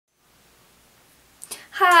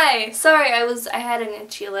Hi! Sorry, I had an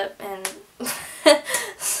itchy lip and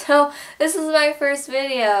so this is my first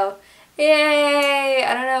video. Yay!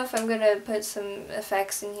 I don't know if I'm gonna put some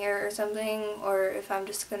effects in here or something, or if I'm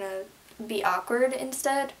just gonna be awkward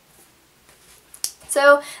instead.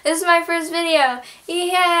 So this is my first video.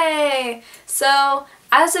 Yay! So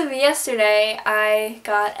as of yesterday, I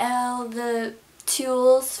got all the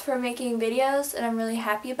tools for making videos and I'm really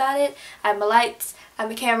happy about it. I have my lights, I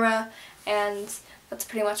have my camera, and that's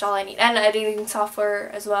pretty much all I need. And editing software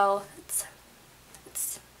as well.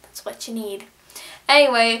 That's what you need.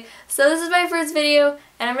 Anyway, so this is my first video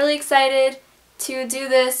and I'm really excited to do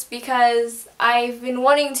this because I've been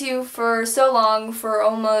wanting to for so long, for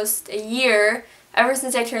almost a year, ever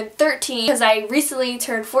since I turned 13, because I recently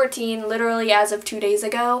turned 14 literally as of 2 days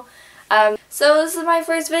ago. So this is my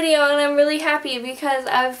first video and I'm really happy because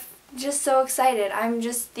I'm just so excited.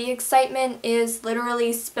 The excitement is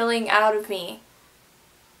literally spilling out of me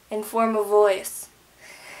in form of voice.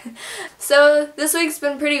 So this week's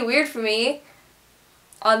been pretty weird for me.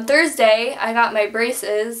 On Thursday I got my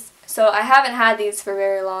braces, so I haven't had these for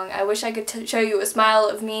very long. I wish I could show you a smile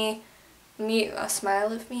of me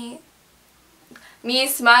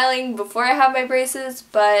smiling before I have my braces,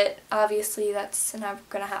 but obviously that's never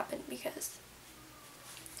gonna happen because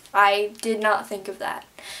I did not think of that.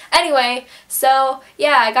 Anyway, so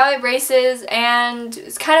yeah, I got my braces and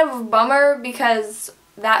it's kind of a bummer because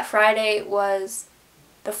that Friday was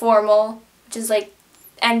the formal, which is like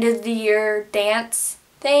end of the year dance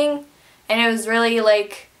thing, and it was really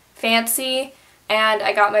like fancy, and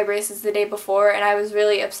I got my braces the day before and I was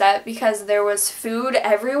really upset because there was food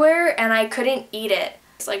everywhere and I couldn't eat it.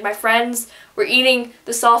 It's like my friends were eating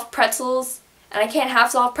the soft pretzels and I can't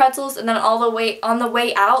have soft pretzels, and then on the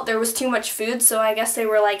way out there was too much food, so I guess they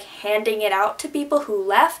were like handing it out to people who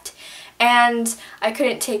left, and I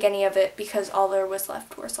couldn't take any of it because all there was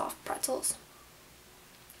left were soft pretzels.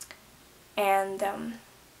 And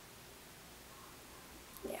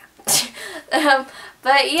yeah.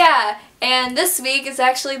 But yeah, and this week is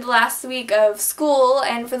actually the last week of school,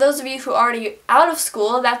 and for those of you who are already out of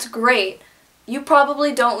school, that's great. You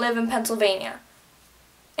probably don't live in Pennsylvania.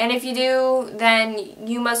 And if you do, then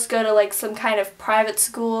you must go to like some kind of private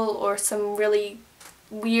school or some really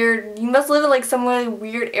weird, you must live in like some really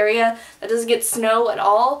weird area that doesn't get snow at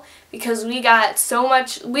all, because we got so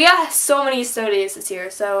many snow days this year,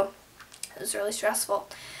 so it was really stressful.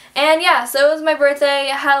 And yeah, so it was my birthday,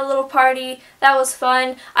 I had a little party, that was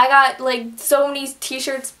fun. I got like so many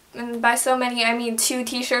t-shirts, and by so many I mean 2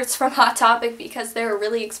 t-shirts from Hot Topic because they were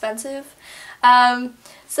really expensive.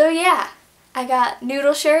 So yeah, I got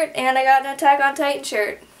Noodle shirt and I got an Attack on Titan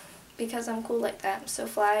shirt because I'm cool like that. I'm so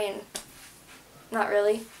fly, and not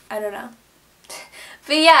really, I don't know.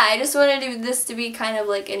 But yeah, I just wanted this to be kind of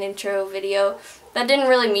like an intro video. That didn't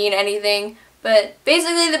really mean anything, but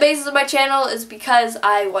basically the basis of my channel is because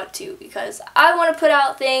I want to. Because I want to put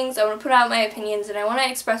out things, I want to put out my opinions, and I want to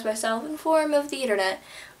express myself in the form of the internet,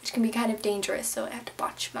 which can be kind of dangerous, so I have to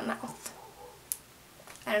watch my mouth.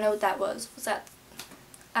 I don't know what that was. Was that...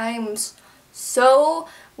 I'm so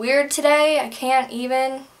weird today, I can't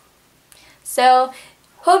even. So,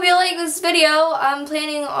 hope you like this video. I'm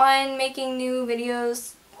planning on making new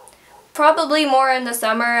videos, probably more in the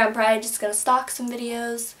summer. I'm probably just going to stock some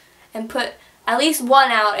videos and put at least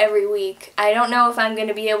one out every week. I don't know if I'm going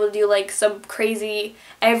to be able to do like some crazy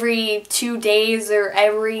every 2 days or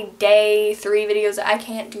every day 3 videos. I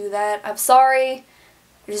can't do that. I'm sorry.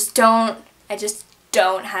 I just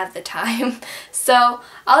don't have the time. So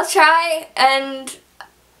I'll try, and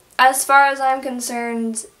as far as I'm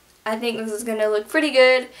concerned, I think this is going to look pretty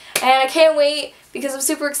good, and I can't wait because I'm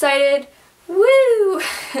super excited. Woo!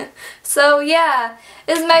 So yeah,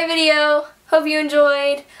 this is my video. Hope you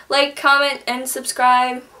enjoyed. Like, comment, and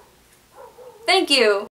subscribe. Thank you!